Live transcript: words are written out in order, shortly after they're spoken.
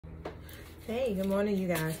Hey, good morning, you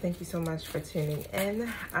guys. Thank you so much for tuning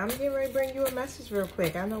in. I'm getting ready to bring you a message real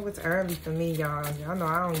quick. I know it's early for me, y'all. Y'all know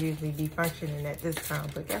I don't usually be functioning at this time,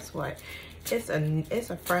 but guess what? It's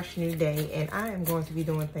a fresh new day, and I am going to be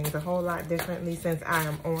doing things a whole lot differently since I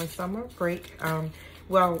am on summer break.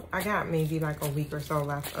 Well, I got maybe like a week or so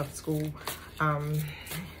left of school,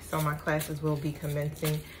 so my classes will be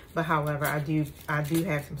commencing. But however, I do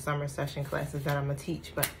have some summer session classes that I'm gonna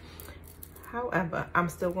teach. But however, I'm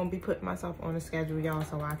still gonna be putting myself on a schedule, y'all,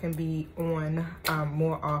 so I can be on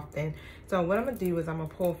more often. So what I'm gonna do is I'm gonna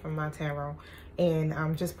pull from my tarot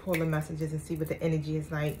and just pull the messages and see what the energy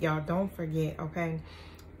is like. Y'all, don't forget, okay?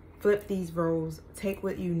 Flip these roles, take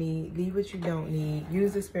what you need, leave what you don't need,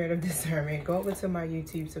 use the spirit of discernment. Go over to my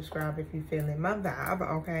YouTube, subscribe if you're feeling my vibe,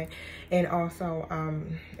 okay? And also,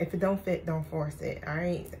 if it don't fit, don't force it, all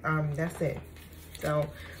right? That's it. So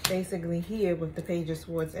basically here with the Page of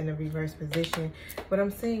Swords in the reverse position, what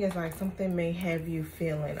I'm seeing is like something may have you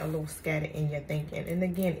feeling a little scattered in your thinking. And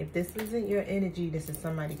again, if this isn't your energy, this is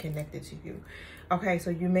somebody connected to you. Okay,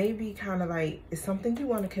 so you may be kind of like, it's something you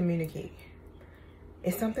want to communicate.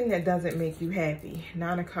 It's something that doesn't make you happy.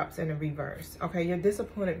 Nine of Cups in the reverse. Okay, you're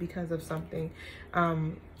disappointed because of something.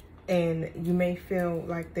 And you may feel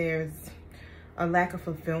like there's a lack of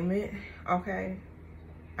fulfillment. Okay.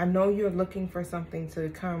 I know you're looking for something to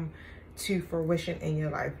come to fruition in your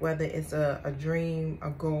life, whether it's a dream, a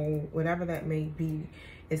goal, whatever that may be.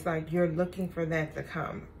 It's like you're looking for that to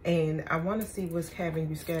come. And I want to see what's having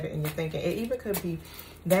you scattered in your thinking. It either could be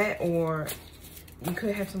that, or you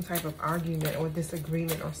could have some type of argument or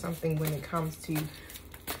disagreement or something when it comes to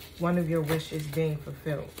one of your wishes being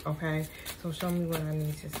fulfilled, okay? So show me what I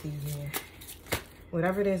need to see here.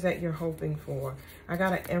 Whatever it is that you're hoping for. I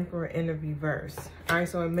got an Emperor in the reverse. All right,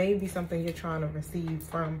 so it may be something you're trying to receive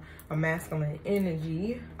from a masculine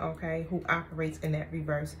energy, okay, who operates in that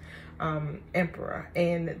reverse Emperor.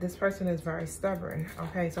 And this person is very stubborn,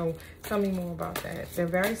 okay? So tell me more about that. They're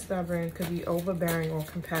very stubborn, could be overbearing or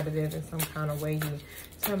competitive in some kind of way.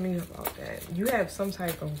 Tell me about that. You have some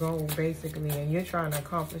type of goal, basically, and you're trying to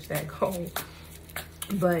accomplish that goal.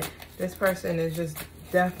 But this person is just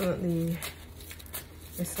definitely...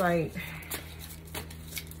 It's like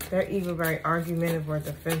they're either very argumentative or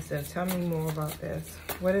defensive. Tell me more about this.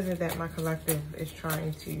 What is it that my collective is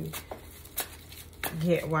trying to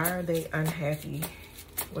get? Why are they unhappy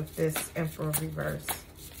with this Emperor reverse?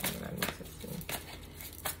 I need to see.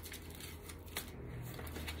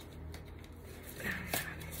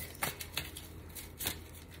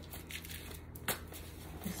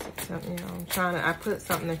 You know, I put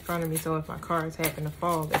something in front of me so if my cards happen to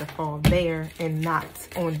fall, it'll fall there and not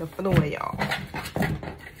on the floor, y'all.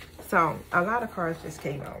 So a lot of cards just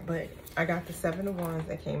came out, but I got the 7 of Wands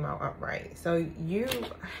that came out upright. So you're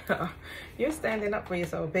standing up for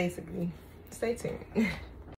yourself, basically. Stay tuned.